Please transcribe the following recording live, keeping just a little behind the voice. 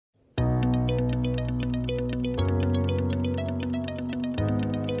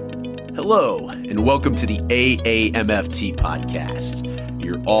Hello, and welcome to the AAMFT podcast,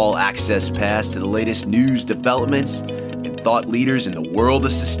 your all-access pass to the latest news, developments, and thought leaders in the world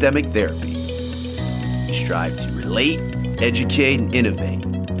of systemic therapy. We strive to relate, educate, and innovate,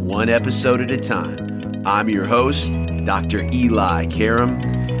 one episode at a time. I'm your host, Dr. Eli Karam,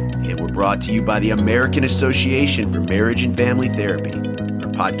 and we're brought to you by the American Association for Marriage and Family Therapy.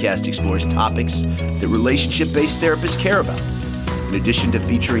 Our podcast explores topics that relationship-based therapists care about. In addition to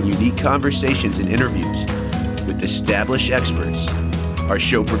featuring unique conversations and interviews with established experts, our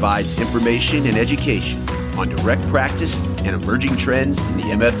show provides information and education on direct practice and emerging trends in the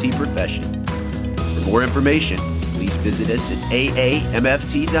MFT profession. For more information, please visit us at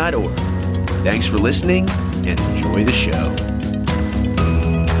aamft.org. Thanks for listening and enjoy the show.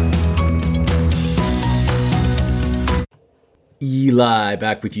 Eli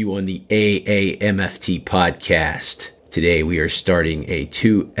back with you on the AAMFT podcast. Today we are starting a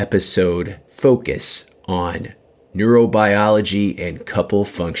 2-episode focus on neurobiology and couple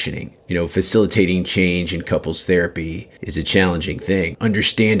functioning. Facilitating change in couples therapy is a challenging thing.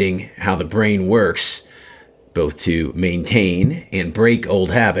 Understanding how the brain works, both to maintain and break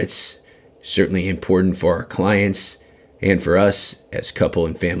old habits, is certainly important for our clients and for us as couple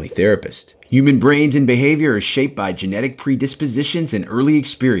and family therapists. Human brains and behavior are shaped by genetic predispositions and early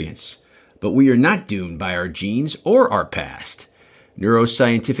experience. But we are not doomed by our genes or our past.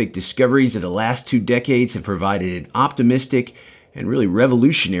 Neuroscientific discoveries of the last 2 decades have provided an optimistic and really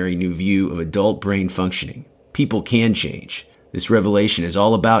revolutionary new view of adult brain functioning. People can change. This revelation is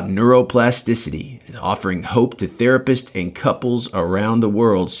all about neuroplasticity, offering hope to therapists and couples around the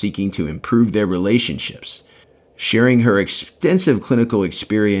world seeking to improve their relationships. Sharing her extensive clinical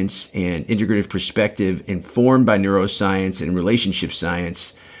experience and integrative perspective informed by neuroscience and relationship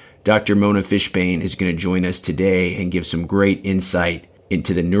science, Dr. Mona Fishbane is going to join us today and give some great insight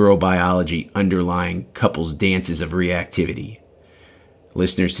into the neurobiology underlying couples' dances of reactivity.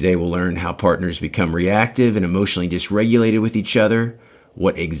 Listeners today will learn how partners become reactive and emotionally dysregulated with each other,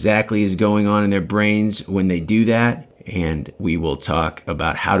 what exactly is going on in their brains when they do that, and we will talk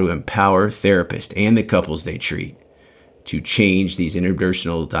about how to empower therapists and the couples they treat to change these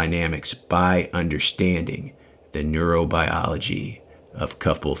interpersonal dynamics by understanding the neurobiology of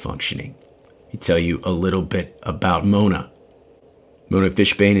couple functioning. Let me tell you a little bit about Mona. Mona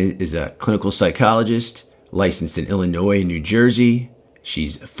Fishbane is a clinical psychologist licensed in Illinois and New Jersey.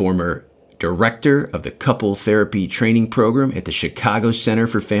 She's a former director of the couple therapy training program at the Chicago Center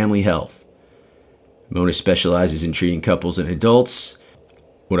for Family Health. Mona specializes in treating couples and adults.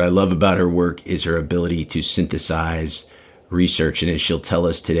 What I love about her work is her ability to synthesize research, and as she'll tell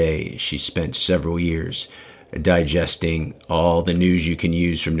us today, she spent several years digesting all the news you can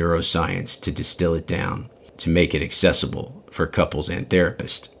use from neuroscience to distill it down, to make it accessible for couples and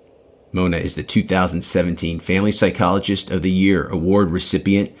therapists. Mona is the 2017 Family Psychologist of the Year award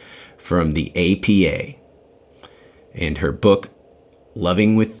recipient from the APA. And her book,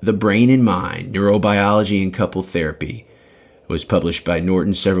 Loving with the Brain in Mind, Neurobiology and Couple Therapy, was published by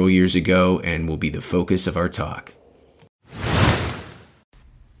Norton several years ago and will be the focus of our talk.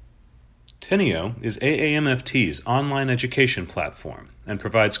 Teneo is AAMFT's online education platform and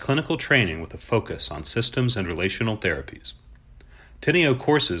provides clinical training with a focus on systems and relational therapies. Teneo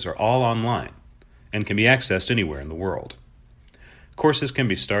courses are all online and can be accessed anywhere in the world. Courses can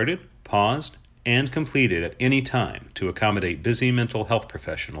be started, paused, and completed at any time to accommodate busy mental health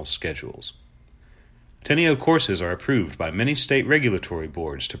professionals' schedules. Teneo courses are approved by many state regulatory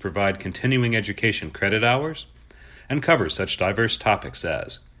boards to provide continuing education credit hours and cover such diverse topics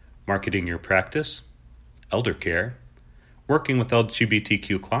as marketing your practice, elder care, working with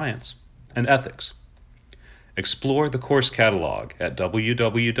LGBTQ clients, and ethics. Explore the course catalog at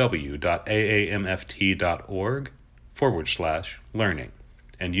www.aamft.org/learning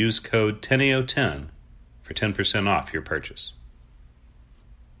and use code TENEO10 for 10% off your purchase.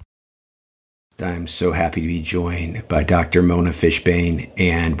 I'm so happy to be joined by Dr. Mona Fishbane,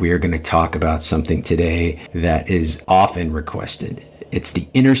 and we are going to talk about something today that is often requested. It's the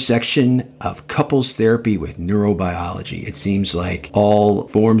intersection of couples therapy with neurobiology. It seems like all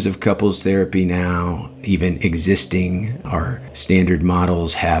forms of couples therapy now, even existing, our standard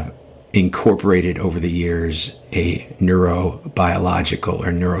models have incorporated over the years a neurobiological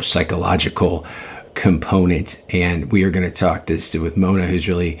or neuropsychological component. And we are going to talk this with Mona, who's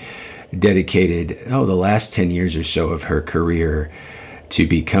really dedicated, the last 10 years or so of her career to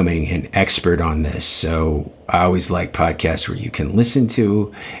becoming an expert on this. So I always like podcasts where you can listen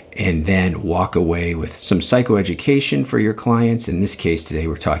to and then walk away with some psychoeducation for your clients. In this case today,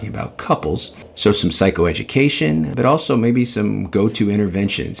 we're talking about couples. So some psychoeducation, but also maybe some go-to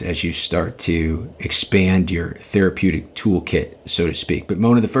interventions as you start to expand your therapeutic toolkit, so to speak. But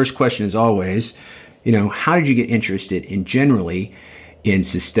Mona, the first question is always, how did you get interested in generally in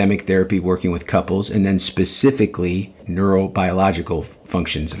systemic therapy working with couples, and then specifically neurobiological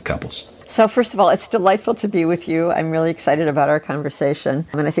functions of couples? So first of all, it's delightful to be with you. I'm really excited about our conversation.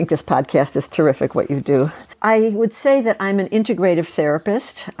 And I think this podcast is terrific what you do. I would say that I'm an integrative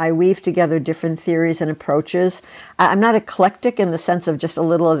therapist. I weave together different theories and approaches. I'm not eclectic in the sense of just a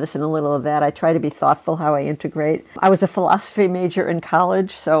little of this and a little of that. I try to be thoughtful how I integrate. I was a philosophy major in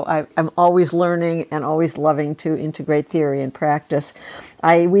college, so I'm always learning and always loving to integrate theory and practice.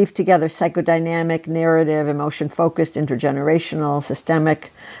 I weave together psychodynamic, narrative, emotion-focused, intergenerational,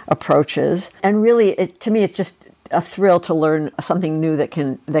 systemic approaches. And really, to me, it's just a thrill to learn something new that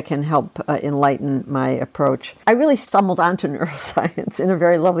can help enlighten my approach. I really stumbled onto neuroscience in a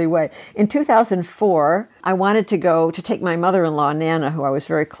very lovely way. In 2004, I wanted to take my mother-in-law, Nana, who I was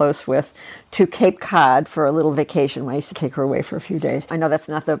very close with, to Cape Cod for a little vacation. I used to take her away for a few days. I know that's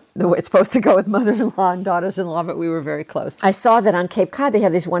not the way it's supposed to go with mother-in-law and daughters-in-law, but we were very close. I saw that on Cape Cod they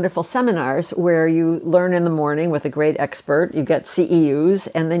have these wonderful seminars where you learn in the morning with a great expert, you get CEUs,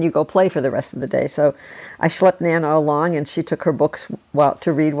 and then you go play for the rest of the day. So I schlepped Nana along, and she took her books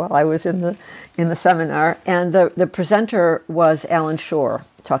to read while I was in the seminar. And the presenter was Alan Shore,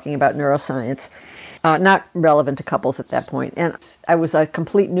 talking about neuroscience. Not relevant to couples at that point. And I was a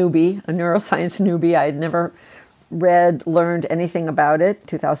complete newbie, a neuroscience newbie. I had never learned anything about it,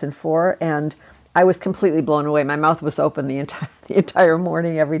 2004, and I was completely blown away. My mouth was open the entire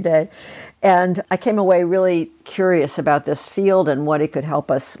morning, every day. And I came away really curious about this field and what it could help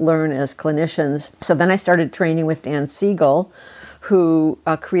us learn as clinicians. So then I started training with Dan Siegel, who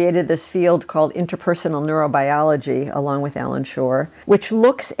created this field called interpersonal neurobiology, along with Alan Shore, which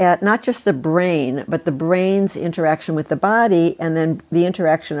looks at not just the brain, but the brain's interaction with the body, and then the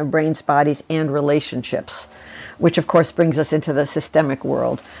interaction of brains, bodies, and relationships, which of course brings us into the systemic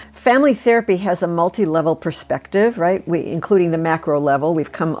world. Family therapy has a multi-level perspective, right? Including the macro level.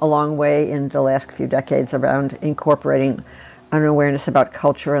 We've come a long way in the last few decades around incorporating an awareness about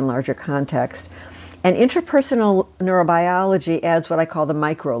culture and larger context. And interpersonal neurobiology adds what I call the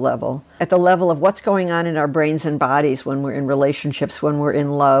micro level, at the level of what's going on in our brains and bodies when we're in relationships, when we're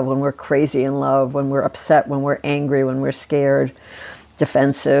in love, when we're crazy in love, when we're upset, when we're angry, when we're scared,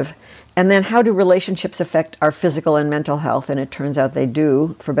 defensive. And then how do relationships affect our physical and mental health? And it turns out they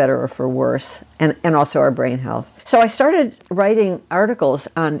do, for better or for worse, and also our brain health. So I started writing articles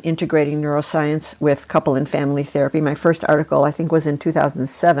on integrating neuroscience with couple and family therapy. My first article, I think, was in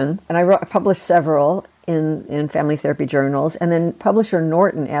 2007, and I published several in family therapy journals. And then publisher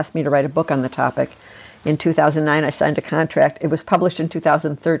Norton asked me to write a book on the topic. In 2009, I signed a contract. It was published in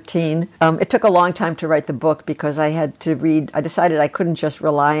 2013. It took a long time to write the book because I had to read. I decided I couldn't just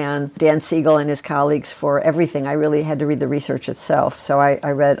rely on Dan Siegel and his colleagues for everything. I really had to read the research itself. So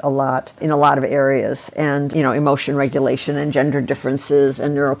I read a lot in a lot of areas, and emotion regulation and gender differences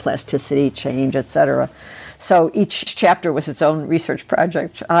and neuroplasticity change, etc. So each chapter was its own research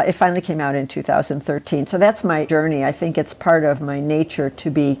project. It finally came out in 2013. So that's my journey. I think it's part of my nature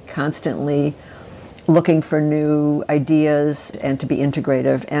to be constantly looking for new ideas and to be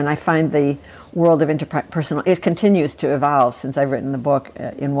integrative. And I find the world of interpersonal, it continues to evolve since I've written the book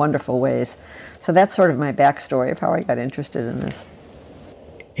in wonderful ways. So that's sort of my backstory of how I got interested in this.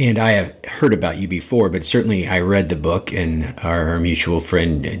 And I have heard about you before, but certainly I read the book, and our mutual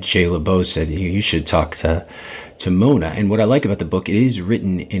friend Jay LeBeau said you should talk to Mona. And what I like about the book, it is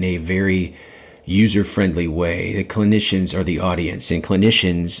written in a very user-friendly way. The clinicians are the audience, and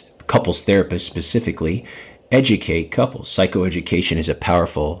clinicians, couples therapists specifically, educate couples. Psychoeducation is a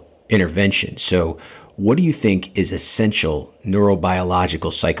powerful intervention. So what do you think is essential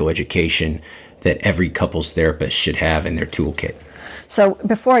neurobiological psychoeducation that every couples therapist should have in their toolkit? So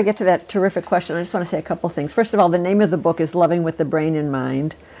before I get to that terrific question, I just want to say a couple things. First of all, the name of the book is Loving with the Brain in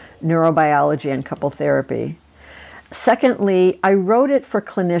Mind, Neurobiology and Couple Therapy. Secondly, I wrote it for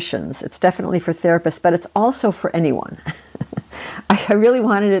clinicians. It's definitely for therapists, but it's also for anyone. I really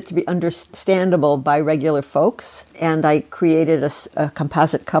wanted it to be understandable by regular folks, and I created a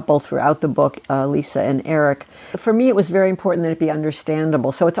composite couple throughout the book, Lisa and Eric. For me, it was very important that it be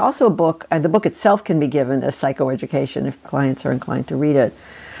understandable. So it's also a book, the book itself can be given as psychoeducation if clients are inclined to read it.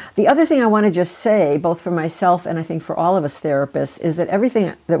 The other thing I want to just say, both for myself and I think for all of us therapists, is that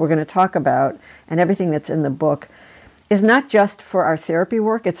everything that we're going to talk about and everything that's in the book is not just for our therapy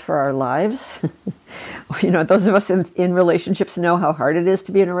work, it's for our lives. Those of us in relationships know how hard it is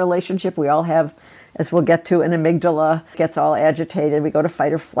to be in a relationship. We all have, as we'll get to, an amygdala gets all agitated. We go to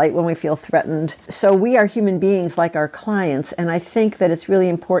fight or flight when we feel threatened. So we are human beings like our clients, and I think that it's really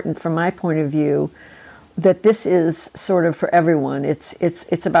important from my point of view that this is sort of for everyone.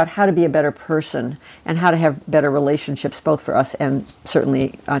 It's about how to be a better person and how to have better relationships, both for us and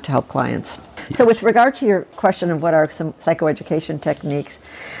certainly to help clients. Yes. So with regard to your question of what are some psychoeducation techniques,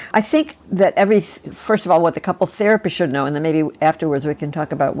 I think that first of all, what the couple therapist should know, and then maybe afterwards we can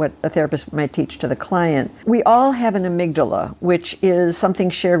talk about what a therapist might teach to the client. We all have an amygdala, which is something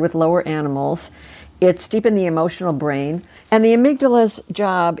shared with lower animals. It's deep in the emotional brain. And the amygdala's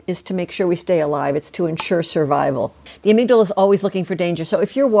job is to make sure we stay alive. It's to ensure survival. The amygdala is always looking for danger. So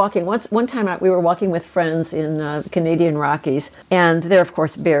if you're walking, one time we were walking with friends in the Canadian Rockies, and there are, of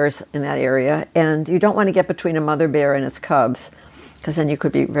course, bears in that area. And you don't want to get between a mother bear and its cubs, because then you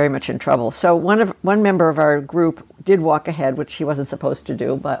could be very much in trouble. So one member of our group did walk ahead, which he wasn't supposed to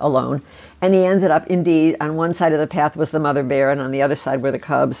do, but alone. And he ended up, indeed, on one side of the path was the mother bear, and on the other side were the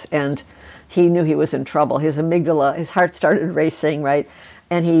cubs. And he knew he was in trouble. His amygdala, his heart started racing, right?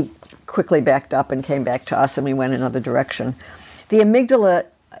 And he quickly backed up and came back to us, and we went another direction. The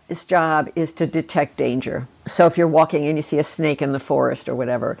amygdala's job is to detect danger. So if you're walking and you see a snake in the forest or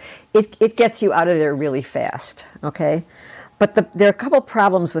whatever, it gets you out of there really fast, okay? But there are a couple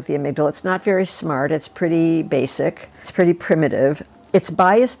problems with the amygdala. It's not very smart. It's pretty basic. It's pretty primitive. It's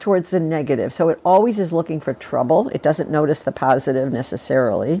biased towards the negative, so it always is looking for trouble. It doesn't notice the positive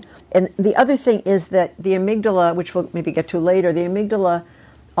necessarily. And the other thing is that the amygdala, which we'll maybe get to later, the amygdala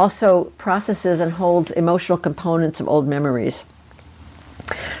also processes and holds emotional components of old memories.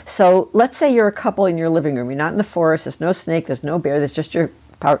 So let's say you're a couple in your living room. You're not in the forest. There's no snake. There's no bear. There's just your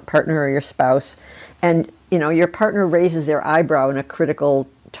partner or your spouse. And your partner raises their eyebrow in a critical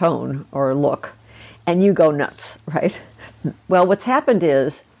tone or look, and you go nuts, right? Well, what's happened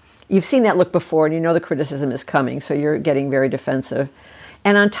is you've seen that look before and you know the criticism is coming, so you're getting very defensive.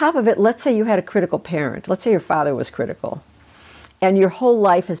 And on top of it, let's say you had a critical parent. Let's say your father was critical. And your whole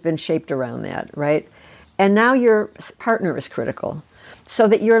life has been shaped around that, right? And now your partner is critical. So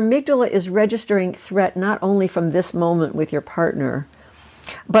that your amygdala is registering threat not only from this moment with your partner,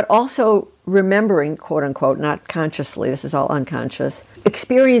 but also remembering, quote unquote, not consciously, this is all unconscious,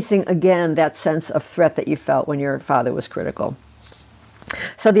 experiencing again that sense of threat that you felt when your father was critical.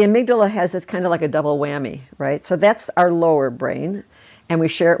 So the amygdala has, it's kind of like a double whammy, right? So that's our lower brain, and we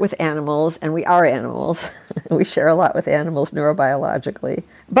share it with animals, and we are animals. We share a lot with animals neurobiologically.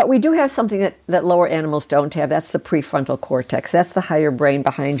 But we do have something that lower animals don't have. That's the prefrontal cortex. That's the higher brain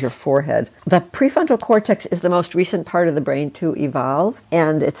behind your forehead. The prefrontal cortex is the most recent part of the brain to evolve,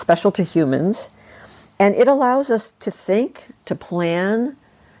 and it's special to humans. And it allows us to think, to plan,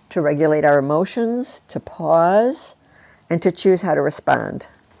 to regulate our emotions, to pause, and to choose how to respond.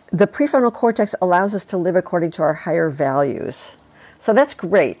 The prefrontal cortex allows us to live according to our higher values. So that's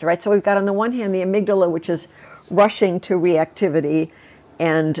great, right? So we've got on the one hand the amygdala, which is rushing to reactivity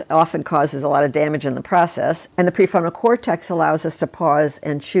and often causes a lot of damage in the process. And the prefrontal cortex allows us to pause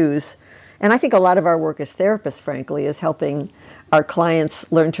and choose. And I think a lot of our work as therapists, frankly, is helping our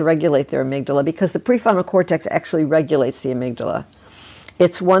clients learn to regulate their amygdala, because the prefrontal cortex actually regulates the amygdala.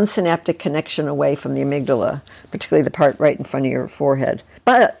 It's one synaptic connection away from the amygdala, particularly the part right in front of your forehead.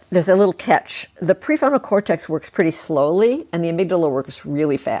 But there's a little catch. The prefrontal cortex works pretty slowly, and the amygdala works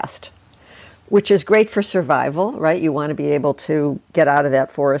really fast, which is great for survival, right? You want to be able to get out of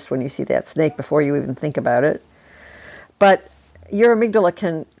that forest when you see that snake before you even think about it. But your amygdala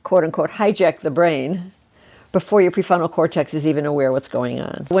can, quote unquote, hijack the brain before your prefrontal cortex is even aware what's going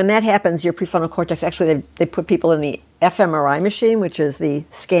on. When that happens, your prefrontal cortex, actually they put people in the fMRI machine, which is the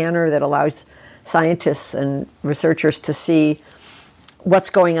scanner that allows scientists and researchers to see what's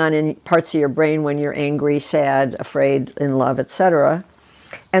going on in parts of your brain when you're angry, sad, afraid, in love, etc.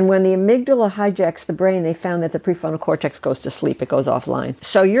 And when the amygdala hijacks the brain, they found that the prefrontal cortex goes to sleep. It goes offline.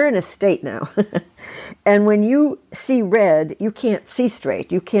 So you're in a state now. And when you see red, you can't see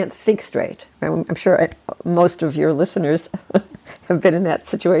straight. You can't think straight. I'm sure most of your listeners have been in that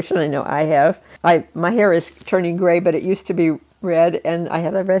situation. I know I have. My hair is turning gray, but it used to be red, and I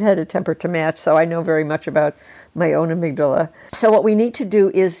had a redheaded temper to match, so I know very much about my own amygdala. So what we need to do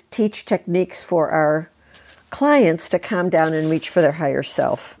is teach techniques for our clients to calm down and reach for their higher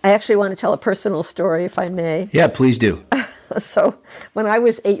self. I actually want to tell a personal story, if I may. Yeah, please do. So when I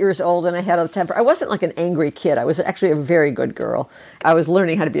was 8 years old and I had a temper, I wasn't like an angry kid. I was actually a very good girl. I was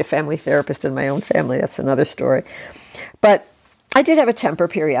learning how to be a family therapist in my own family. That's another story. But I did have a temper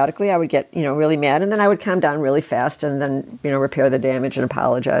periodically. I would get, really mad, and then I would calm down really fast and then, repair the damage and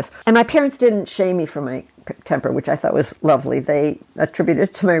apologize. And my parents didn't shame me for my temper, which I thought was lovely. They attributed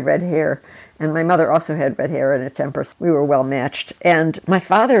it to my red hair. And my mother also had red hair and a temper. So we were well matched. And my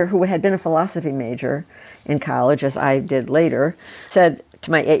father, who had been a philosophy major in college, as I did later, said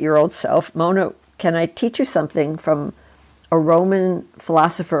to my 8-year-old self, Mona, can I teach you something from a Roman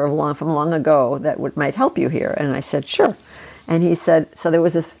philosopher from long ago that might help you here? And I said, sure. And he said, so there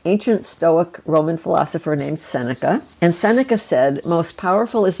was this ancient Stoic Roman philosopher named Seneca. And Seneca said, most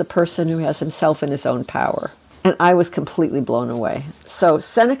powerful is the person who has himself in his own power. And I was completely blown away. So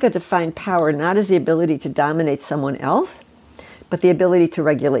Seneca defined power not as the ability to dominate someone else, but the ability to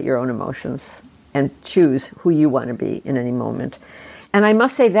regulate your own emotions and choose who you want to be in any moment. And I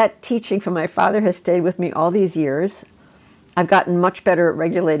must say that teaching from my father has stayed with me all these years. I've gotten much better at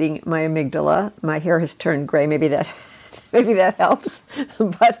regulating my amygdala. My hair has turned gray. Maybe that helps.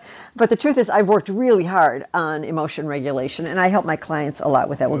 But the truth is, I've worked really hard on emotion regulation, and I help my clients a lot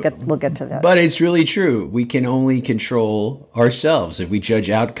with that. We'll get to that. But it's really true. We can only control ourselves. If we judge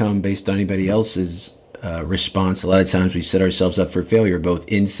outcome based on anybody else's response, a lot of times we set ourselves up for failure, both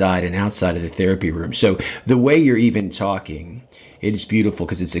inside and outside of the therapy room. So the way you're even talking, it's beautiful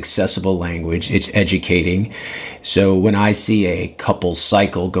because it's accessible language. It's educating. So when I see a couple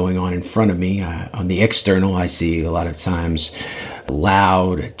cycle going on in front of me, on the external, I see a lot of times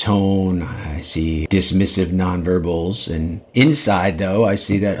loud tone. I see dismissive nonverbals. And inside, though, I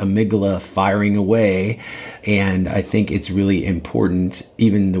see that amygdala firing away. And I think it's really important,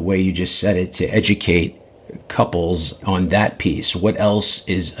 even the way you just said it, to educate couples on that piece. What else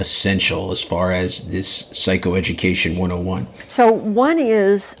is essential as far as this psychoeducation 101? So one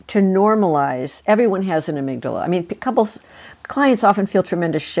is to normalize. Everyone has an amygdala. I mean, clients often feel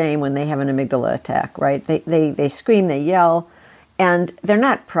tremendous shame when they have an amygdala attack, right? They scream, they yell, and they're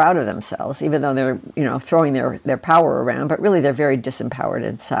not proud of themselves, even though they're, throwing their power around, but really they're very disempowered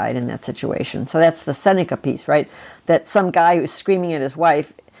inside in that situation. So that's the Seneca piece, right? That some guy who's screaming at his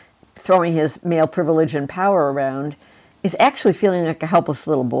wife, throwing his male privilege and power around, is actually feeling like a helpless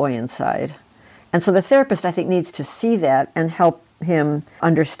little boy inside. And so the therapist, I think, needs to see that and help him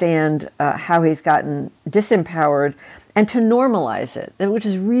understand how he's gotten disempowered and to normalize it, which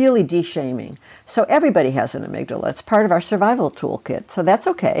is really de-shaming. So everybody has an amygdala. It's part of our survival toolkit. So that's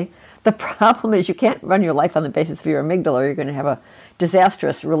okay. The problem is you can't run your life on the basis of your amygdala, or you're going to have a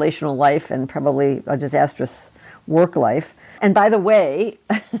disastrous relational life and probably a disastrous work life. And by the way,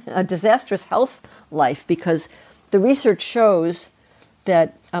 a disastrous health life, because the research shows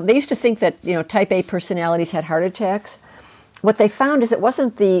that they used to think that type A personalities had heart attacks. What they found is it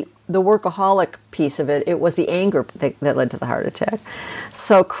wasn't the workaholic piece of it, it was the anger that led to the heart attack.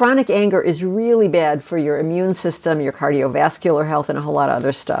 So chronic anger is really bad for your immune system, your cardiovascular health, and a whole lot of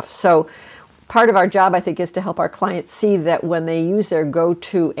other stuff. So part of our job, I think, is to help our clients see that when they use their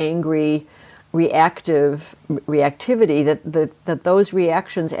go-to angry reactivity, that those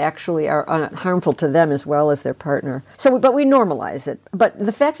reactions actually are harmful to them as well as their partner. But we normalize it. But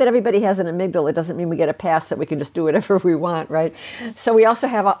the fact that everybody has an amygdala doesn't mean we get a pass that we can just do whatever we want, right? So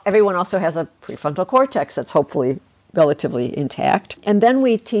everyone also has a prefrontal cortex that's hopefully relatively intact. And then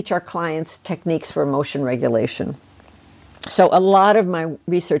we teach our clients techniques for emotion regulation. So a lot of my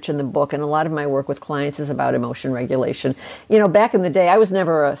research in the book and a lot of my work with clients is about emotion regulation. Back in the day, I was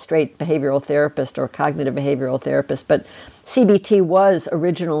never a straight behavioral therapist or cognitive behavioral therapist, but CBT was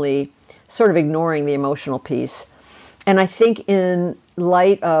originally sort of ignoring the emotional piece. And I think in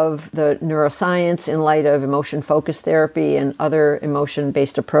light of the neuroscience, in light of emotion-focused therapy and other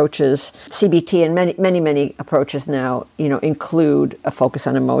emotion-based approaches, CBT and many approaches now, include a focus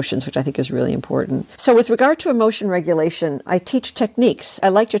on emotions, which I think is really important. So with regard to emotion regulation, I teach techniques. I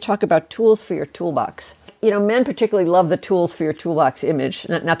like to talk about tools for your toolbox. Men particularly love the tools for your toolbox image,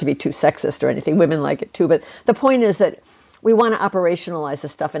 not to be too sexist or anything. Women like it too, but the point is that we want to operationalize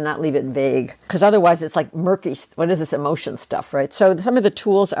this stuff and not leave it vague, because otherwise it's like murky. What is this emotion stuff, right? So some of the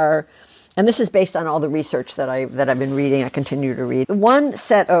tools are, and this is based on all the research that I've been reading, I continue to read. One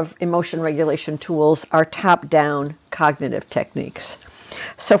set of emotion regulation tools are top-down cognitive techniques.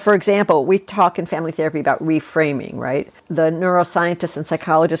 So for example, we talk in family therapy about reframing, right? The neuroscientists and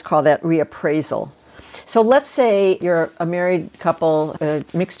psychologists call that reappraisal. So let's say you're a married couple, a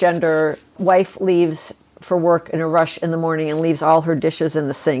mixed gender, wife leaves for work in a rush in the morning and leaves all her dishes in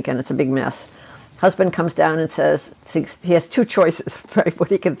the sink, and it's a big mess. Husband comes down and thinks he has two choices, right, what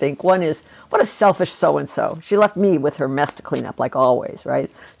he can think. One is, what a selfish so-and-so. She left me with her mess to clean up, like always,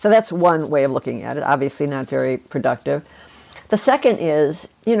 right? So that's one way of looking at it, obviously not very productive. The second is,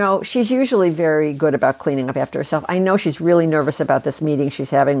 she's usually very good about cleaning up after herself. I know she's really nervous about this meeting she's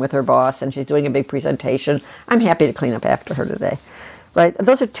having with her boss, and she's doing a big presentation. I'm happy to clean up after her today. Right?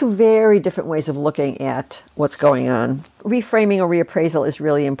 Those are two very different ways of looking at what's going on. Reframing or reappraisal is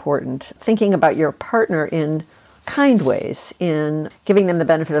really important. Thinking about your partner in kind ways, in giving them the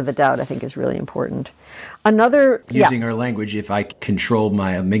benefit of the doubt, I think is really important. Using our language, if I control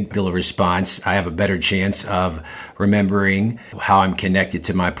my amygdala response, I have a better chance of remembering how I'm connected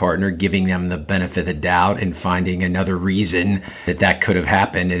to my partner, giving them the benefit of the doubt, and finding another reason that could have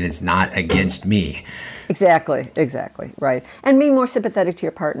happened and it's not against me. Exactly, right. And being more sympathetic to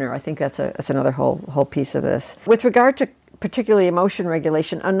your partner, I think that's another whole piece of this. With regard to particularly emotion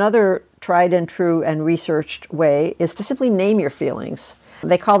regulation, another tried and true and researched way is to simply name your feelings.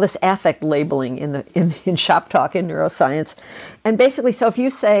 They call this affect labeling in shop talk in neuroscience. And basically, so if you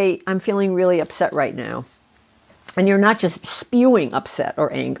say, I'm feeling really upset right now, and you're not just spewing upset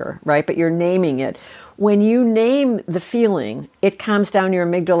or anger, right, but you're naming it. When you name the feeling, it calms down your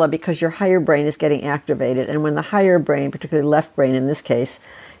amygdala because your higher brain is getting activated. And when the higher brain, particularly left brain in this case,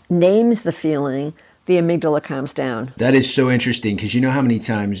 names the feeling, the amygdala calms down. That is so interesting, because you know how many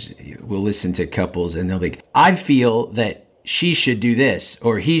times we'll listen to couples and they'll be like, I feel that she should do this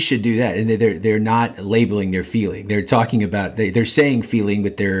or he should do that, and they're not labeling their feeling. They're talking about, they're saying feeling,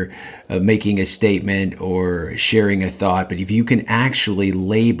 but they're making a statement or sharing a thought. But if you can actually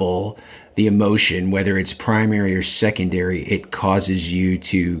label the emotion, whether it's primary or secondary, it causes you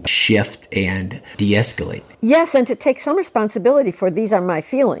to shift and de-escalate. Yes, and to take some responsibility for these are my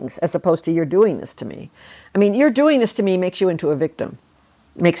feelings, as opposed to you're doing this to me. I mean, you're doing this to me makes you into a victim,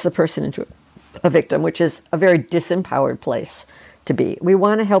 makes the person into a victim, which is a very disempowered place to be. We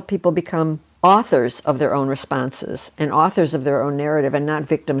want to help people become authors of their own responses and authors of their own narrative, and not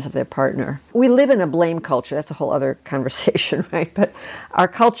victims of their partner. We live in a blame culture. That's a whole other conversation, right? But our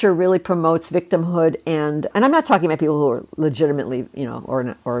culture really promotes victimhood, and I'm not talking about people who are legitimately,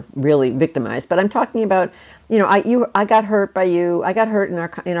 or really victimized, but I'm talking about, I got hurt by you. I got hurt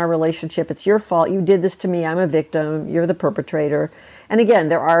in our relationship. It's your fault. You did this to me. I'm a victim. You're the perpetrator. And again,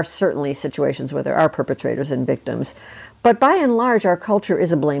 there are certainly situations where there are perpetrators and victims. But by and large, our culture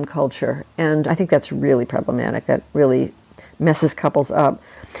is a blame culture. And I think that's really problematic. That really messes couples up.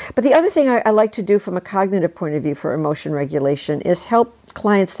 But the other thing I like to do from a cognitive point of view for emotion regulation is help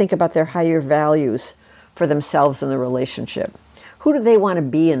clients think about their higher values for themselves in the relationship. Who do they want to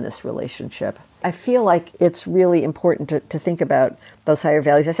be in this relationship? I feel like it's really important to think about those higher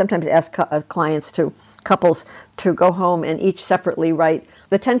values. I sometimes ask couples to go home and each separately write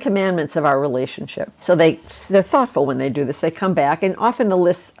the 10 commandments of our relationship. So they're thoughtful when they do this. They come back, and often the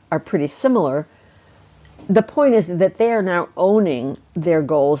lists are pretty similar. The point is that they are now owning their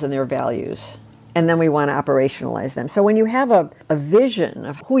goals and their values, and then we want to operationalize them. So when you have a vision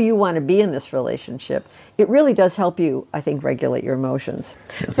of who you want to be in this relationship, it really does help you, I think, regulate your emotions.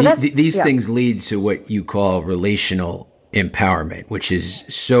 So these things lead to what you call relational empowerment, which is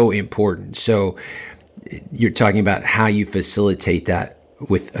so important. So you're talking about how you facilitate that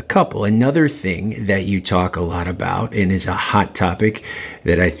with a couple. Another thing that you talk a lot about, and is a hot topic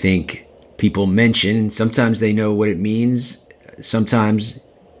that I think people mention, sometimes they know what it means, sometimes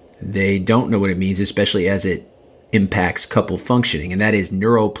they don't know what it means, especially as it impacts couple functioning, and that is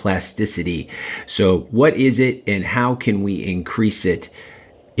neuroplasticity. So what is it, and how can we increase it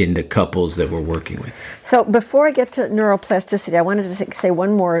in the couples that we're working with? So before I get to neuroplasticity, I wanted to say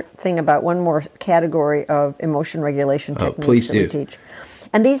one more thing about one more category of emotion regulation techniques that we teach.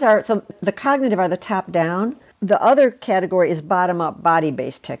 And these are, so the cognitive are the top down. The other category is bottom up,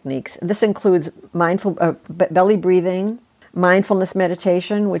 body-based techniques. This includes mindful belly breathing, mindfulness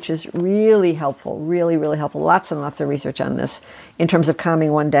meditation, which is really helpful, really, really helpful. Lots and lots of research on this in terms of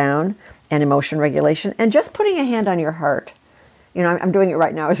calming one down and emotion regulation, and just putting a hand on your heart. I'm doing it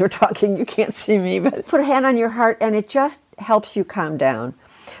right now as we're talking. You can't see me, but put a hand on your heart, and it just helps you calm down.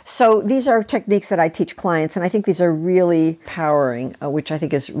 So these are techniques that I teach clients, and I think these are really empowering, which I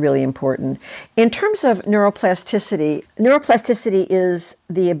think is really important. In terms of neuroplasticity is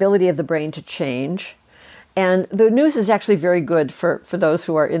the ability of the brain to change. And the news is actually very good for those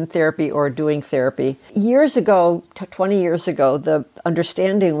who are in therapy or doing therapy. Years ago, 20 years ago, the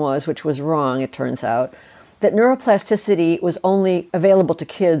understanding was, which was wrong, it turns out, that neuroplasticity was only available to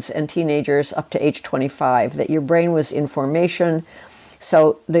kids and teenagers up to age 25, that your brain was in formation.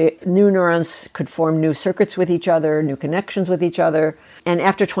 So the new neurons could form new circuits with each other, new connections with each other. And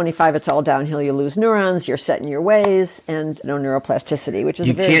after 25, it's all downhill. You lose neurons, you're set in your ways, and no neuroplasticity, which is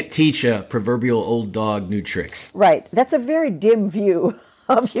You can't teach a proverbial old dog new tricks. Right. That's a very dim view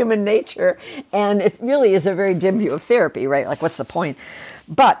of human nature. And it really is a very dim view of therapy, right? Like, what's the point?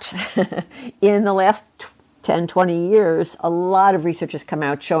 But in the last 10, 20 years, a lot of research has come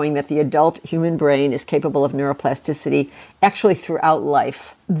out showing that the adult human brain is capable of neuroplasticity actually throughout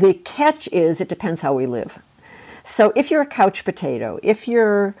life. The catch is it depends how we live. So if you're a couch potato, if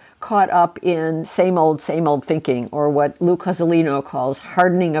you're caught up in same old thinking, or what Lou Cozolino calls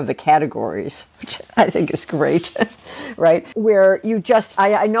hardening of the categories, which I think is great, right? Where you just,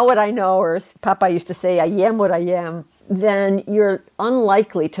 I know what I know, or as Papa used to say, I am what I am, then you're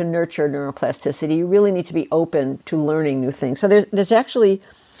unlikely to nurture neuroplasticity. You really need to be open to learning new things. So there's actually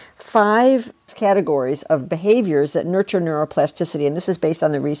 5 categories of behaviors that nurture neuroplasticity, and this is based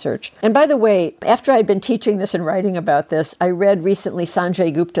on the research. And by the way, after I'd been teaching this and writing about this, I read recently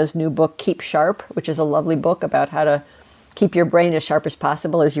Sanjay Gupta's new book, Keep Sharp, which is a lovely book about how to keep your brain as sharp as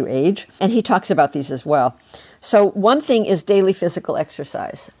possible as you age. And he talks about these as well. So one thing is daily physical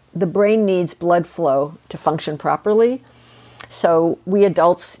exercise. The brain needs blood flow to function properly. So we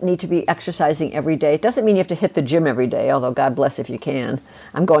adults need to be exercising every day. It doesn't mean you have to hit the gym every day, although God bless if you can.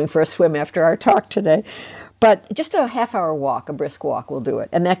 I'm going for a swim after our talk today. But just a half-hour walk, a brisk walk will do it.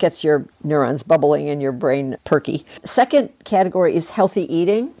 And that gets your neurons bubbling and your brain perky. Second category is healthy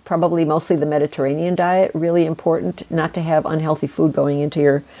eating, probably mostly the Mediterranean diet. Really important not to have unhealthy food going into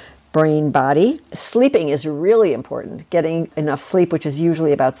your brain body. Sleeping is really important. Getting enough sleep, which is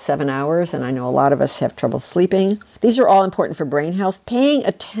usually about 7 hours, and I know a lot of us have trouble sleeping. These are all important for brain health. Paying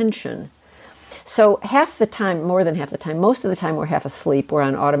attention. So half the time, more than half the time, most of the time we're half asleep, we're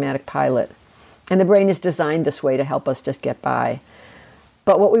on automatic pilot. And the brain is designed this way to help us just get by.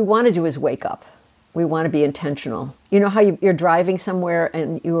 But what we want to do is wake up. We want to be intentional. You know how you're driving somewhere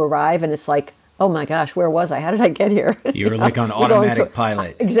and you arrive and it's like, oh my gosh, where was I? How did I get here? You're like on automatic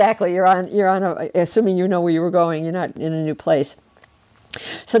pilot. Exactly. You're on assuming you know where you were going. You're not in a new place.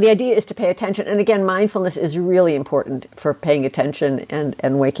 So the idea is to pay attention. And again, mindfulness is really important for paying attention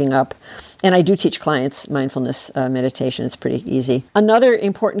and waking up. And I do teach clients mindfulness meditation. It's pretty easy. Another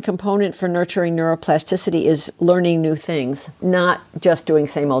important component for nurturing neuroplasticity is learning new things, not just doing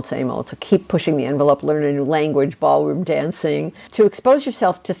same old. So keep pushing the envelope, learn a new language, ballroom dancing, to expose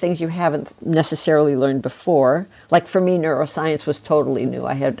yourself to things you haven't necessarily learned before. Like for me, neuroscience was totally new.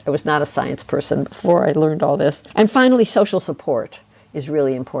 I was not a science person before I learned all this. And finally, social support is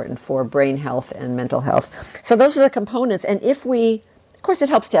really important for brain health and mental health. So those are the components. And if we, of course, it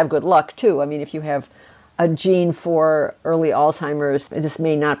helps to have good luck too. I mean, if you have a gene for early Alzheimer's, this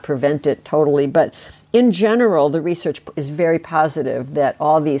may not prevent it totally. But in general, the research is very positive that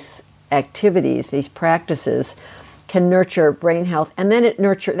all these activities, these practices, can nurture brain health. And then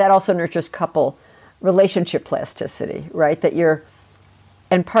that also nurtures couple relationship plasticity, right?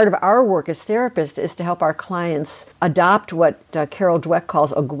 And part of our work as therapists is to help our clients adopt what Carol Dweck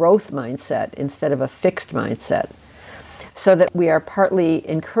calls a growth mindset instead of a fixed mindset, so that we are partly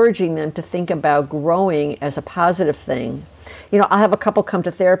encouraging them to think about growing as a positive thing. You know, I'll have a couple come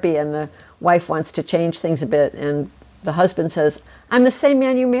to therapy and the wife wants to change things a bit and the husband says, I'm the same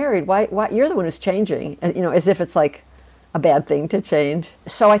man you married. Why you're the one who's changing? And, you know, as if it's like a bad thing to change.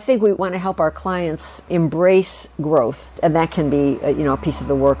 So I think we want to help our clients embrace growth, and that can be a piece of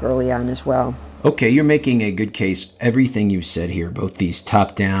the work early on as well. Okay, you're making a good case. Everything you said here, both these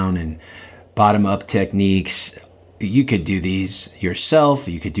top-down and bottom-up techniques, you could do these yourself.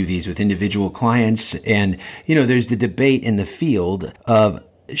 You could do these with individual clients. And, there's the debate in the field of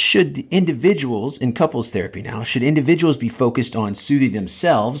should individuals in couples therapy now, should individuals be focused on soothing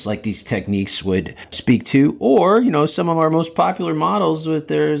themselves like these techniques would speak to? Or, some of our most popular models with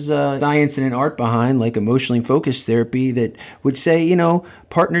there's science and an art behind, like emotionally focused therapy, that would say,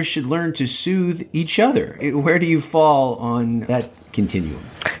 partners should learn to soothe each other. Where do you fall on that continuum?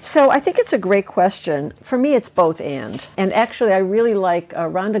 So I think it's a great question. For me, it's both and. And actually, I really like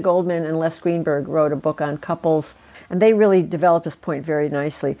Rhonda Goldman and Les Greenberg wrote a book on couples, and they really developed this point very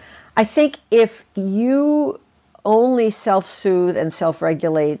nicely. I think if you only self-soothe and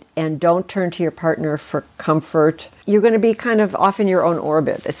self-regulate and don't turn to your partner for comfort, you're going to be kind of off in your own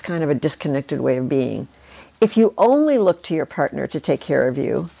orbit. It's kind of a disconnected way of being. If you only look to your partner to take care of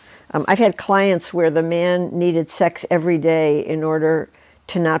you, I've had clients where the man needed sex every day in order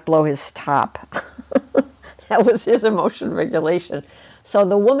to not blow his top. That was his emotion regulation. So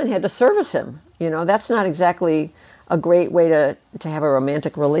the woman had to service him. That's not exactly a great way to have a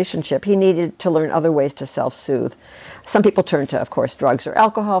romantic relationship. He needed to learn other ways to self-soothe. Some people turn to, of course, drugs or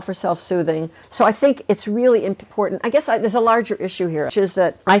alcohol for self-soothing. So I think it's really important. I guess there's a larger issue here, which is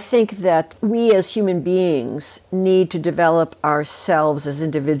that I think that we as human beings need to develop ourselves as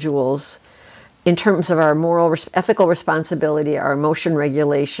individuals in terms of our ethical responsibility, our emotion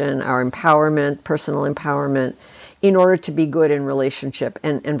regulation, our empowerment, personal empowerment, in order to be good in relationship,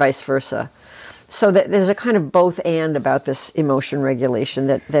 and vice versa. So that there's a kind of both and about this emotion regulation,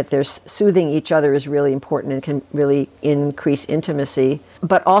 that there's soothing each other is really important and can really increase intimacy,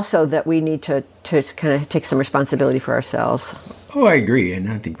 but also that we need to kind of take some responsibility for ourselves. Oh, I agree. And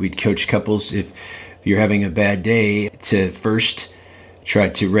I think we'd coach couples, if you're having a bad day, to first try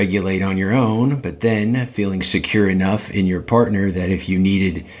to regulate on your own, but then feeling secure enough in your partner that if you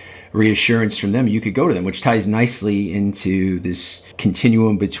needed reassurance from them, you could go to them, which ties nicely into this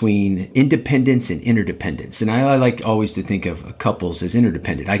continuum between independence and interdependence. And I like always to think of couples as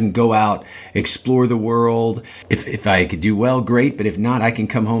interdependent. I can go out, explore the world. If I could do well, great. But if not, I can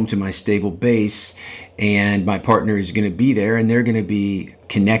come home to my stable base, and my partner is going to be there, and they're going to be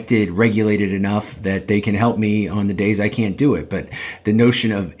connected, regulated enough that they can help me on the days I can't do it. But the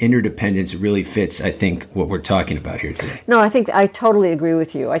notion of interdependence really fits, I think, what we're talking about here today. No, I think I totally agree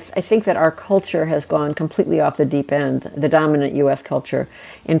with you. I think that our culture has gone completely off the deep end, the dominant U.S. culture,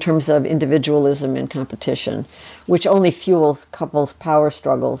 in terms of individualism and competition, which only fuels couples' power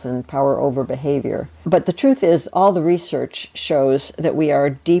struggles and power over behavior. But the truth is, all the research shows that we are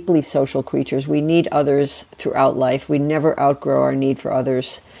deeply social creatures. We need others throughout life. We never outgrow our need for others.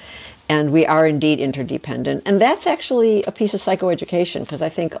 And we are indeed interdependent. And that's actually a piece of psychoeducation, because I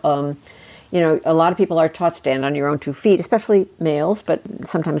think, a lot of people are taught stand on your own 2 feet, especially males, but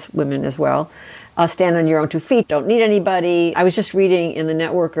sometimes women as well. Stand on your own 2 feet, don't need anybody. I was just reading in The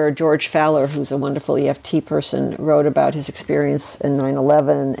Networker, George Fowler, who's a wonderful EFT person, wrote about his experience in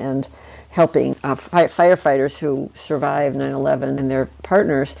 9/11 and helping firefighters who survived 9/11 and their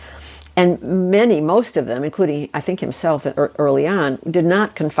partners. And most of them, including, I think, himself early on, did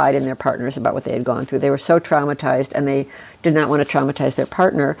not confide in their partners about what they had gone through. They were so traumatized, and they did not want to traumatize their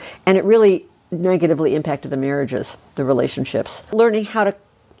partner. And it really negatively impacted the marriages, the relationships. Learning how to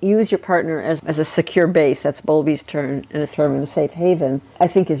use your partner as a secure base, that's Bowlby's term, and his term in a safe haven, I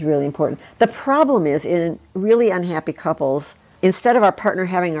think is really important. The problem is, in really unhappy couples, instead of our partner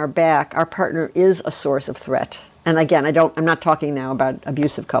having our back, our partner is a source of threat. And again, I'm not talking now about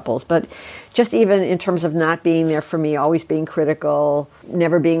abusive couples, but just even in terms of not being there for me, always being critical,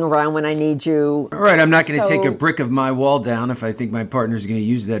 never being around when I need you. All right, I'm not going to take a brick of my wall down if I think my partner's going to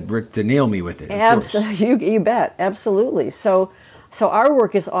use that brick to nail me with it. Absolutely, you bet, absolutely. So our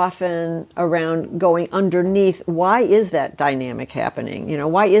work is often around going underneath. Why is that dynamic happening?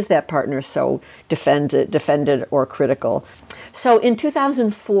 Why is that partner so defended or critical? So in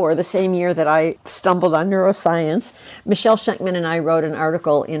 2004, the same year that I stumbled on neuroscience, Michelle Schenkman and I wrote an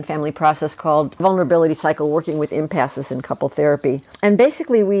article in Family Process called Vulnerability Cycle, Working with Impasses in Couple Therapy. And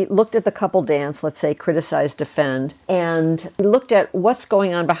basically we looked at the couple dance, let's say criticize, defend, and we looked at what's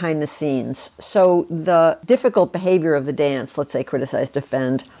going on behind the scenes. So the difficult behavior of the dance, let's say criticize,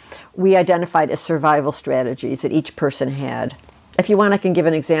 defend, we identified as survival strategies that each person had. If you want, I can give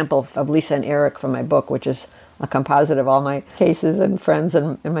an example of Lisa and Eric from my book, which is a composite of all my cases and friends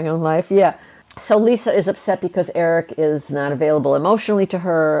in my own life. Yeah. So Lisa is upset because Eric is not available emotionally to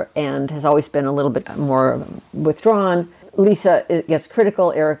her and has always been a little bit more withdrawn. Lisa gets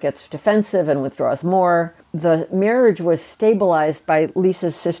critical, Eric gets defensive and withdraws more. The marriage was stabilized by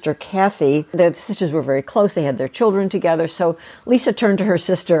Lisa's sister, Kathy. The sisters were very close. They had their children together. So Lisa turned to her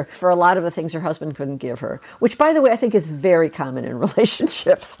sister for a lot of the things her husband couldn't give her, which, by the way, I think is very common in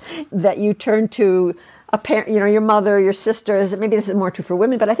relationships, that you turn to a parent, your mother, your sisters. Maybe this is more true for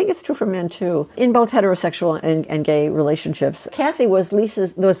women, but I think it's true for men too, in both heterosexual and gay relationships. Kathy was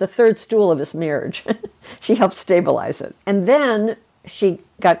the third stool of this marriage. She helped stabilize it. And then she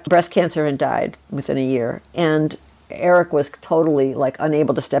got breast cancer and died within a year. And Eric was totally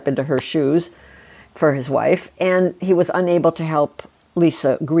unable to step into her shoes for his wife. And he was unable to help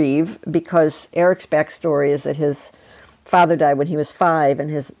Lisa grieve, because Eric's backstory is that his father died when he was 5, and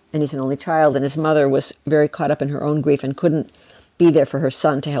he's an only child, and his mother was very caught up in her own grief and couldn't be there for her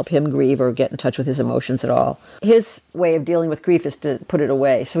son to help him grieve or get in touch with his emotions at all. His way of dealing with grief is to put it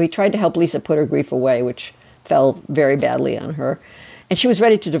away. So he tried to help Lisa put her grief away, which fell very badly on her. And she was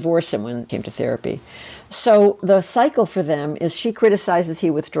ready to divorce him when it came to therapy. So the cycle for them is she criticizes, he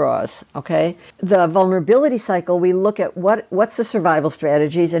withdraws, okay? The vulnerability cycle, we look at what's the survival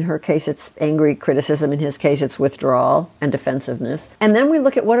strategies. In her case, it's angry criticism. In his case, it's withdrawal and defensiveness. And then we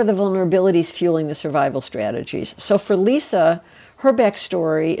look at what are the vulnerabilities fueling the survival strategies. So for Lisa, her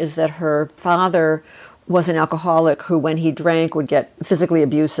backstory is that her father was an alcoholic who, when he drank, would get physically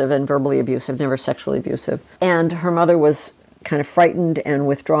abusive and verbally abusive, never sexually abusive. And her mother was kind of frightened and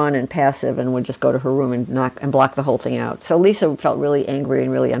withdrawn and passive and would just go to her room and block the whole thing out. So Lisa felt really angry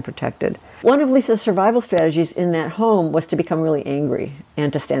and really unprotected. One of Lisa's survival strategies in that home was to become really angry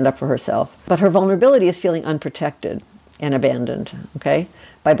and to stand up for herself. But her vulnerability is feeling unprotected and abandoned, okay,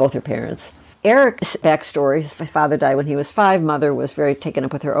 by both her parents. Eric's backstory, his father died when he was 5, mother was very taken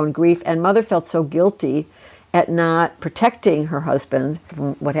up with her own grief, and mother felt so guilty at not protecting her husband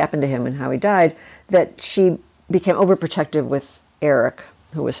from what happened to him and how he died that she became overprotective with Eric,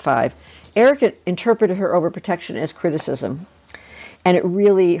 who was 5. Eric interpreted her overprotection as criticism, and it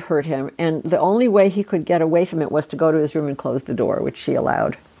really hurt him, and the only way he could get away from it was to go to his room and close the door, which she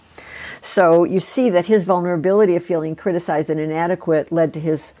allowed. So you see that his vulnerability of feeling criticized and inadequate led to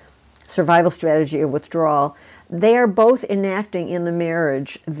his survival strategy of withdrawal. They are both enacting in the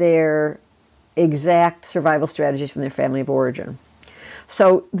marriage their exact survival strategies from their family of origin.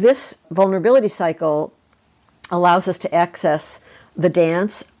 So this vulnerability cycle allows us to access the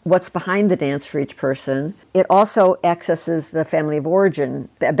dance, what's behind the dance for each person. It also accesses the family of origin,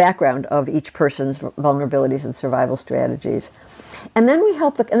 the background of each person's vulnerabilities and survival strategies. And then we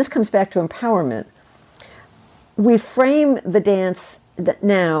help, and this comes back to empowerment. We frame the dance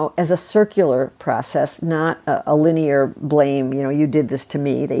now as a circular process, not a linear blame, you did this to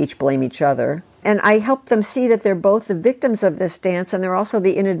me. They each blame each other. And I help them see that they're both the victims of this dance and they're also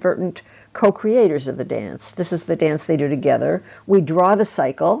the inadvertent co-creators of the dance. This is the dance they do together. We draw the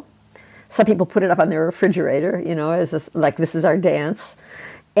cycle. Some people put it up on their refrigerator, as this is our dance.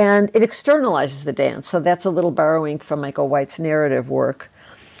 And it externalizes the dance. So that's a little borrowing from Michael White's narrative work.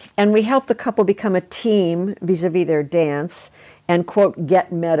 And we help the couple become a team vis-a-vis their dance and, quote,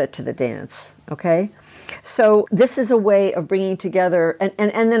 get meta to the dance, okay? So this is a way of bringing together, and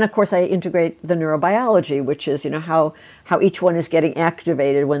then, of course, I integrate the neurobiology, which is, how each one is getting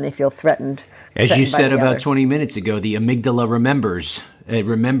activated when they feel threatened. As you said about 20 minutes ago, the amygdala remembers. It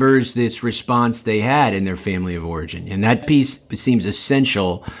remembers this response they had in their family of origin. And that piece seems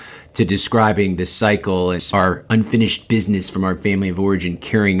essential to describing the cycle as our unfinished business from our family of origin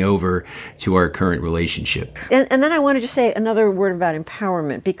carrying over to our current relationship. And then I wanted to say another word about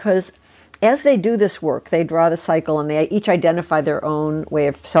empowerment, because as they do this work, they draw the cycle and they each identify their own way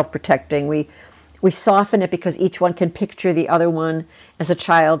of self-protecting. We soften it because each one can picture the other one as a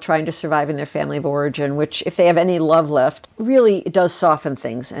child trying to survive in their family of origin, which, if they have any love left, really it does soften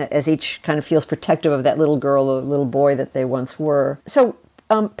things as each kind of feels protective of that little girl or little boy that they once were. So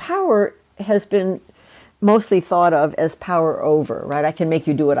power has been mostly thought of as power over, right? I can make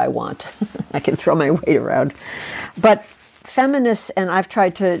you do what I want. I can throw my weight around. But feminists, and I've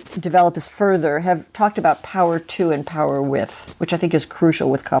tried to develop this further, have talked about power to and power with, which I think is crucial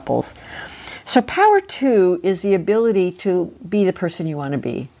with couples. So power to is the ability to be the person you want to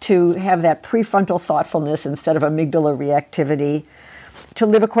be, to have that prefrontal thoughtfulness instead of amygdala reactivity, to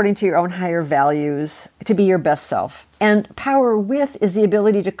live according to your own higher values, to be your best self. And power with is the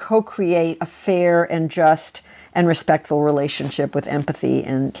ability to co-create a fair and just and respectful relationship with empathy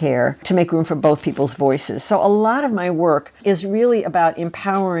and care, to make room for both people's voices. So a lot of my work is really about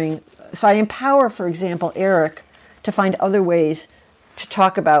empowering. So I empower, for example, Eric to find other ways to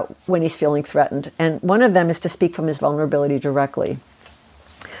talk about when he's feeling threatened. And one of them is to speak from his vulnerability directly.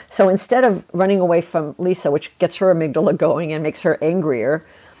 So instead of running away from Lisa, which gets her amygdala going and makes her angrier,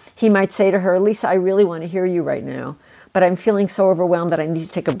 he might say to her, Lisa, I really want to hear you right now, but I'm feeling so overwhelmed that I need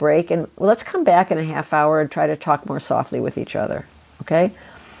to take a break. And let's come back in a half hour and try to talk more softly with each other, okay?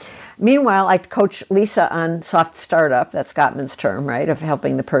 Meanwhile, I coach Lisa on soft startup, that's Gottman's term, right, of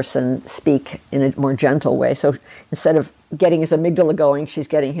helping the person speak in a more gentle way. So instead of getting his amygdala going, she's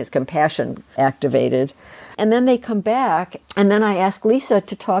getting his compassion activated. And then they come back, and then I ask Lisa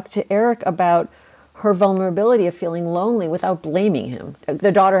to talk to Eric about her vulnerability of feeling lonely without blaming him.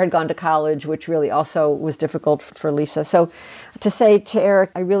 Their daughter had gone to college, which really also was difficult for Lisa. So to say to Eric,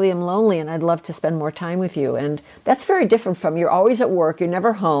 I really am lonely and I'd love to spend more time with you. And that's very different from you're always at work, you're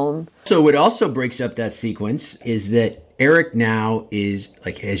never home. So what also breaks up that sequence is that Eric now is,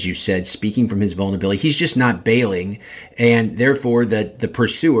 like, as you said, speaking from his vulnerability. He's just not bailing. And therefore, the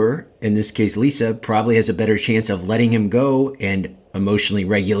pursuer, in this case Lisa, probably has a better chance of letting him go and emotionally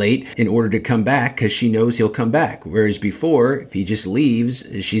regulate in order to come back because she knows he'll come back. Whereas before, if he just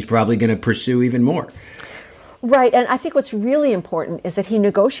leaves, she's probably going to pursue even more. Right, and I think what's really important is that he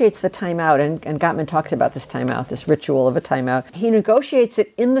negotiates the timeout, and Gottman talks about this timeout, this ritual of a timeout. He negotiates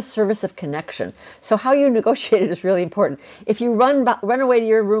it in the service of connection. So how you negotiate it is really important. If you run away to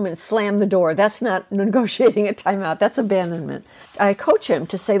your room and slam the door, that's not negotiating a timeout, that's abandonment. I coach him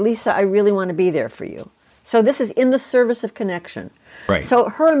to say, Lisa, I really want to be there for you. So this is in the service of connection. Right. So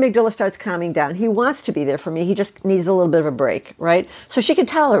her amygdala starts calming down. He wants to be there for me. He just needs a little bit of a break, right? So she can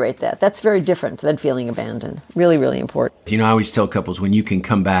tolerate that. That's very different than feeling abandoned. Really, really important. You know, I always tell couples, when you can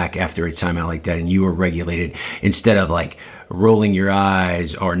come back after a timeout like that and you are regulated, instead of like rolling your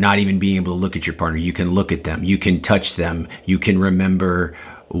eyes or not even being able to look at your partner, you can look at them, you can touch them, you can remember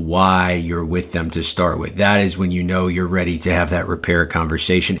why you're with them to start with. That is when you know you're ready to have that repair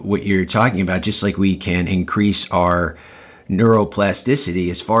conversation. What you're talking about, just like we can increase our neuroplasticity,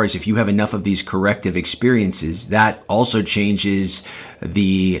 as far as if you have enough of these corrective experiences, that also changes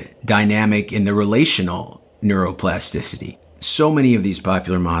the dynamic in the relational neuroplasticity. So many of these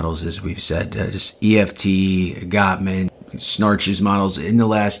popular models, as we've said, just EFT, Gottman, Snarch's models in the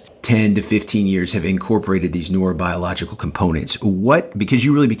last 10 to 15 years have incorporated these neurobiological components. Because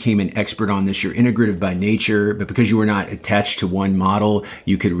you really became an expert on this, you're integrative by nature, but because you were not attached to one model,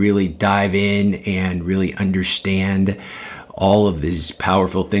 you could really dive in and really understand all of these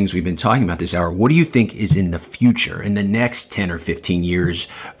powerful things we've been talking about this hour. What do you think is in the future, in the next 10 or 15 years,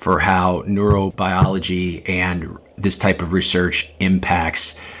 for how neurobiology and this type of research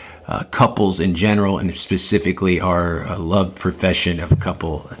impacts couples in general, and specifically our love profession of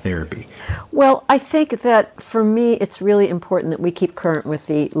couple therapy? Well, I think that for me, it's really important that we keep current with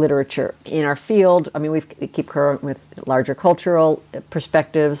the literature in our field. I mean, we keep current with larger cultural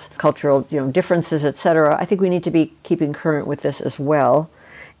perspectives, cultural differences, etc. I think we need to be keeping current with this as well.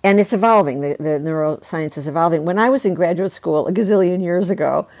 And it's evolving. The neuroscience is evolving. When I was in graduate school a gazillion years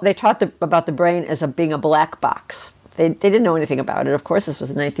ago, they taught about the brain as being a black box. They didn't know anything about it. Of course, this was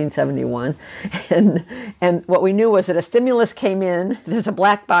 1971. And what we knew was that a stimulus came in, there's a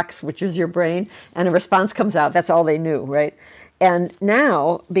black box, which is your brain, and a response comes out. That's all they knew, right? And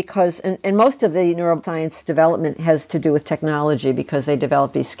now, because, and most of the neuroscience development has to do with technology, because they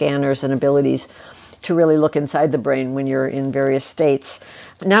develop these scanners and abilities to really look inside the brain when you're in various states.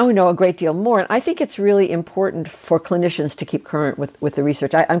 Now we know a great deal more, and I think it's really important for clinicians to keep current with the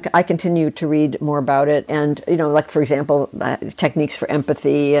research. I continue to read more about it, and like for example, techniques for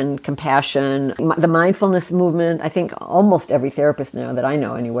empathy and compassion, the mindfulness movement. I think almost every therapist now that I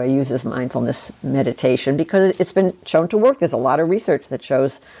know anyway uses mindfulness meditation because it's been shown to work. There's a lot of research that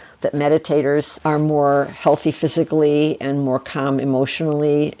shows that meditators are more healthy physically and more calm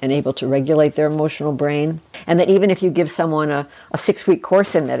emotionally and able to regulate their emotional brain. And that even if you give someone a 6-week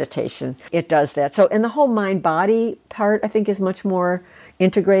course in meditation, it does that. So, and the whole mind-body part, I think, is much more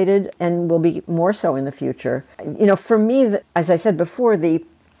integrated and will be more so in the future. For me, as I said before, the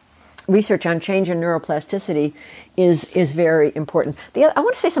research on change in neuroplasticity is very important. I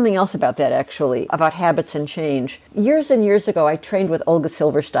want to say something else about that, actually, about habits and change. Years and years ago, I trained with Olga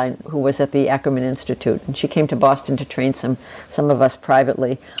Silverstein, who was at the Ackerman Institute, and she came to Boston to train some of us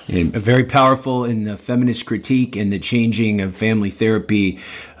privately. And very powerful in the feminist critique and the changing of family therapy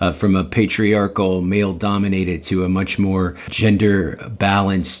from a patriarchal, male-dominated to a much more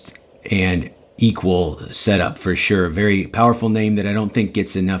gender-balanced and equal setup, for sure. Very powerful name that I don't think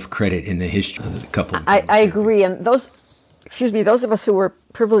gets enough credit in the history of the couple. I agree, and those of us who were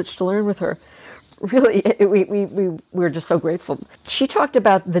privileged to learn with her, really, we were just so grateful. She talked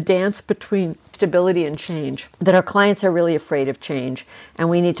about the dance between stability and change, that our clients are really afraid of change, and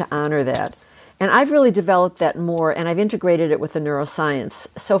we need to honor that. And I've really developed that more, and I've integrated it with the neuroscience.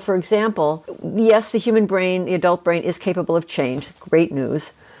 So, for example, yes, the human brain, the adult brain, is capable of change. Great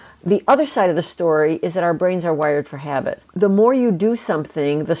news. The other side of the story is that our brains are wired for habit. The more you do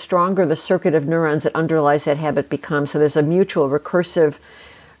something, the stronger the circuit of neurons that underlies that habit becomes. So there's a mutual recursive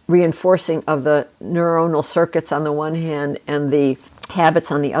reinforcing of the neuronal circuits on the one hand and the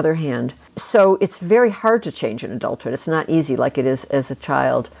habits on the other hand. So it's very hard to change in adulthood. It's not easy like it is as a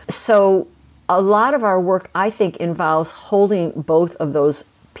child. So a lot of our work, I think, involves holding both of those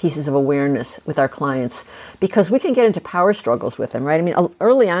pieces of awareness with our clients, because we can get into power struggles with them, right? I mean,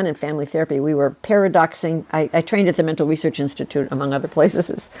 early on in family therapy, we were paradoxing. I trained at the Mental Research Institute, among other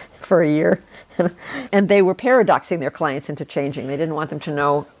places, for a year. And they were paradoxing their clients into changing. They didn't want them to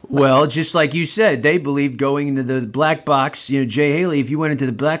know. Well, just like you said, they believed going into the black box, Jay Haley, if you went into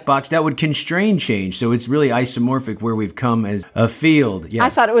the black box, that would constrain change. So it's really isomorphic where we've come as a field. Yeah. I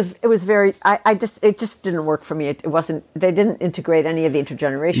thought it was very, it just didn't work for me. It wasn't, they didn't integrate any of the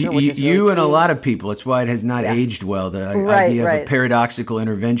intergenerational, which is really you and key. A lot of people. It's why it has not aged well. The idea of a paradoxical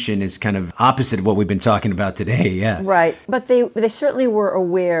intervention is kind of opposite of what we've been talking about today. Yeah. Right. But they certainly were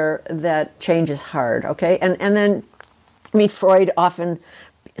aware that change is hard. Okay. And then, I mean, Freud often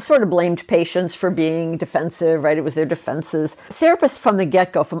sort of blamed patients for being defensive, right? It was their defenses. Therapists from the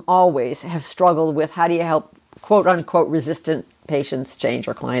get-go, from always, have struggled with how do you help quote-unquote resistant patients change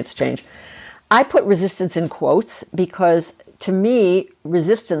or clients change. I put resistance in quotes because to me,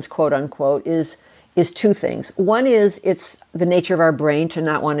 resistance, quote unquote, is two things. One is it's the nature of our brain to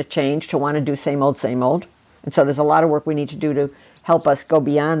not want to change, to want to do same old, same old. And so there's a lot of work we need to do to help us go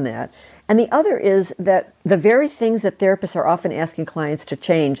beyond that. And the other is that the very things that therapists are often asking clients to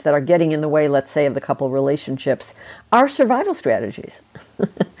change that are getting in the way, let's say, of the couple relationships, are survival strategies,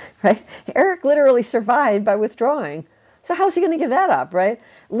 right? Eric literally survived by withdrawing. So how's he going to give that up, right?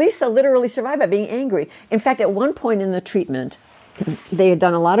 Lisa literally survived by being angry. In fact, at one point in the treatment, they had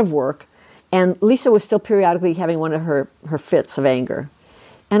done a lot of work, and Lisa was still periodically having one of her fits of anger.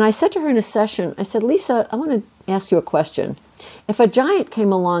 And I said to her in a session, I said, Lisa, I want to ask you a question. If a giant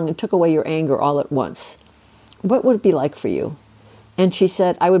came along and took away your anger all at once, what would it be like for you? And she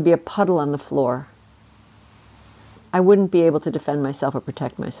said, I would be a puddle on the floor. I wouldn't be able to defend myself or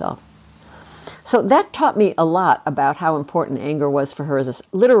protect myself. So that taught me a lot about how important anger was for her as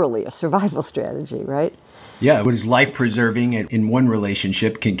literally a survival strategy, right? Yeah, what is life-preserving in one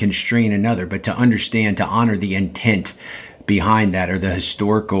relationship can constrain another, but to understand, to honor the intent behind that or the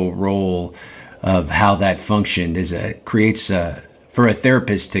historical role of how that functioned creates for a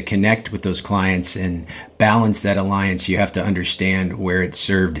therapist to connect with those clients and balance that alliance. You have to understand where it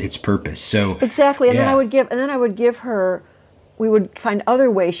served its purpose. So exactly, and then I would give her. We would find other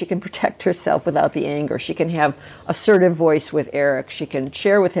ways she can protect herself without the anger. She can have assertive voice with Eric. She can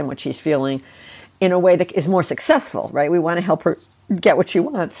share with him what she's feeling in a way that is more successful, right? We want to help her get what she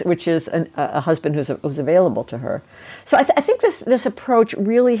wants, which is a husband who's available to her. So I think this approach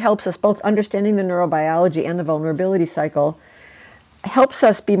really helps us both understanding the neurobiology and the vulnerability cycle, helps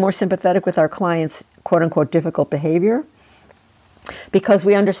us be more sympathetic with our clients' quote-unquote difficult behavior, because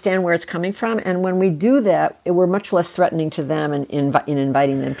we understand where it's coming from. And when we do that, we're much less threatening to them in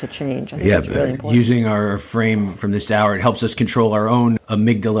inviting them to change. I think that's really important. Using our frame from this hour, it helps us control our own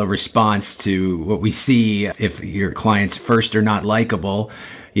amygdala response to what we see. If your clients first are not likable,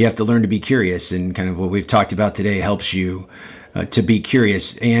 you have to learn to be curious. And kind of what we've talked about today helps you to be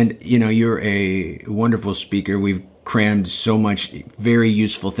curious. And, you're a wonderful speaker. We've crammed so much very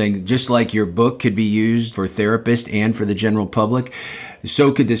useful things. Just like your book could be used for therapists and for the general public,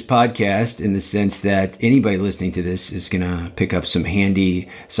 so could this podcast, in the sense that anybody listening to this is going to pick up some handy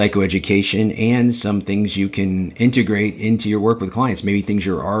psychoeducation and some things you can integrate into your work with clients, maybe things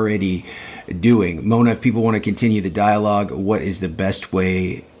you're already doing. Mona, if people want to continue the dialogue, what is the best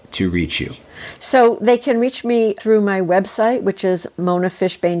way to reach you? So they can reach me through my website, which is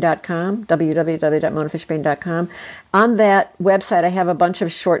monafishbane.com, www.monafishbane.com. On that website, I have a bunch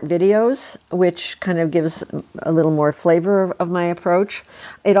of short videos, which kind of gives a little more flavor of my approach.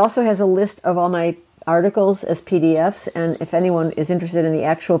 It also has a list of all my articles as PDFs, and if anyone is interested in the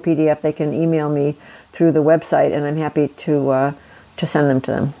actual PDF, they can email me through the website, and I'm happy to send them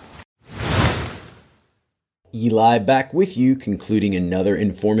to them. Eli back with you, concluding another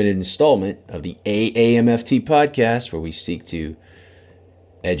informative installment of the AAMFT podcast, where we seek to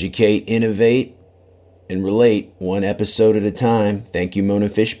educate, innovate, and relate one episode at a time. Thank you, Mona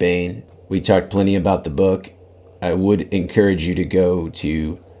Fishbane. We talked plenty about the book. I would encourage you to go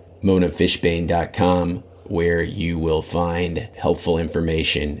to monafishbane.com, where you will find helpful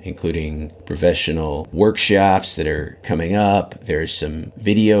information, including professional workshops that are coming up. There's some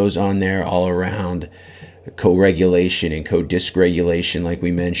videos on there all around co-regulation and co-dysregulation, like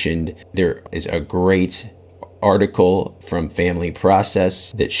we mentioned. There is a great article from Family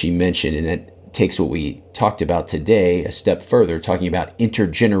Process that she mentioned, and that takes what we talked about today a step further, talking about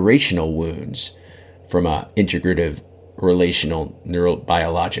intergenerational wounds from an integrative relational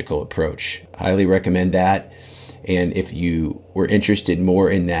neurobiological approach. Highly recommend that. And if you were interested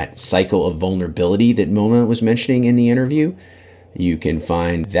more in that cycle of vulnerability that Mona was mentioning in the interview, you can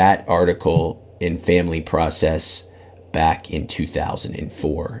find that article in Family Process back in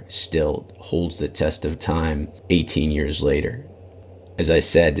 2004. Still holds the test of time 18 years later. As I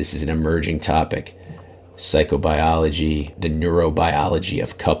said, this is an emerging topic. Psychobiology, the neurobiology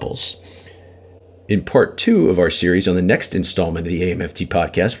of couples. In part 2 of our series, on the next installment of the AMFT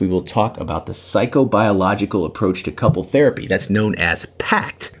podcast, we will talk about the psychobiological approach to couple therapy. That's known as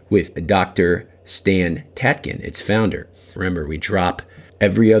PACT, with Dr. Stan Tatkin, its founder. Remember, we drop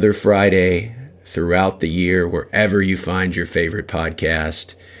every other Friday throughout the year, wherever you find your favorite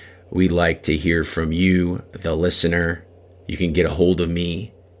podcast. We like to hear from you, the listener. You can get a hold of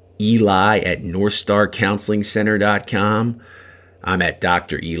me, Eli, at NorthstarCounselingCenter.com. I'm at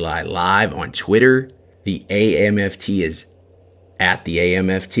Dr. Eli Live on Twitter. The AMFT is at the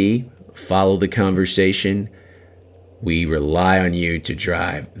AMFT. Follow the conversation. We rely on you to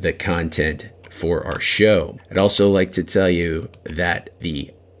drive the content for our show. I'd also like to tell you that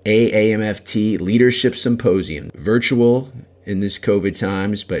the AAMFT Leadership Symposium. Virtual in this COVID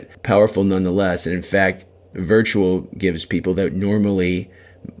times, but powerful nonetheless. And in fact, virtual gives people that normally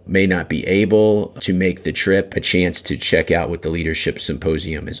may not be able to make the trip a chance to check out what the Leadership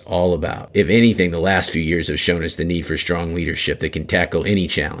Symposium is all about. If anything, the last few years have shown us the need for strong leadership that can tackle any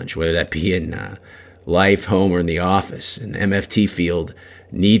challenge, whether that be in life, home, or in the office. And the MFT field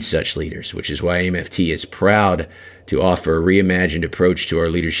needs such leaders, which is why MFT is proud to offer a reimagined approach to our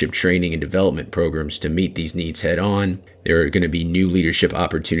leadership training and development programs to meet these needs head on. There are going to be new leadership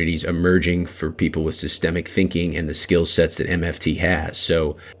opportunities emerging for people with systemic thinking and the skill sets that MFT has.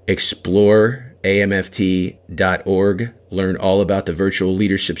 So explore amft.org. Learn all about the virtual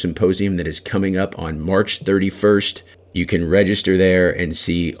leadership symposium that is coming up on March 31st. You can register there and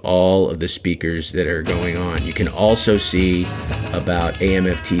see all of the speakers that are going on. You can also see about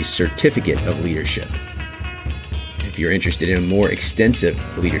AMFT's Certificate of Leadership. If you're interested in a more extensive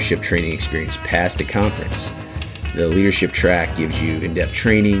leadership training experience past a conference, the leadership track gives you in-depth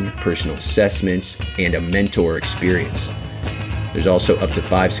training, personal assessments, and a mentor experience. There's also up to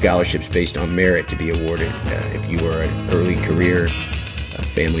 5 scholarships based on merit to be awarded if you are an early career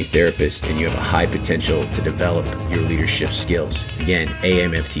family therapist and you have a high potential to develop your leadership skills. Again,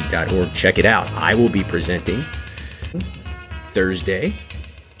 amft.org. Check it out. I will be presenting Thursday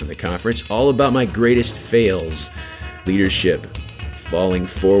at the conference all about my greatest fails, leadership, falling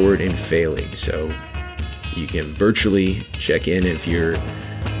forward and failing. So you can virtually check in if you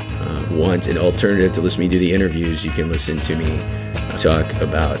want an alternative to listen to me do the interviews. You can listen to me talk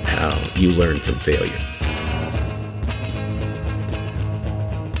about how you learn from failure.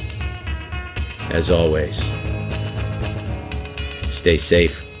 As always, stay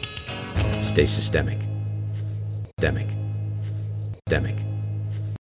safe, stay systemic. Systemic.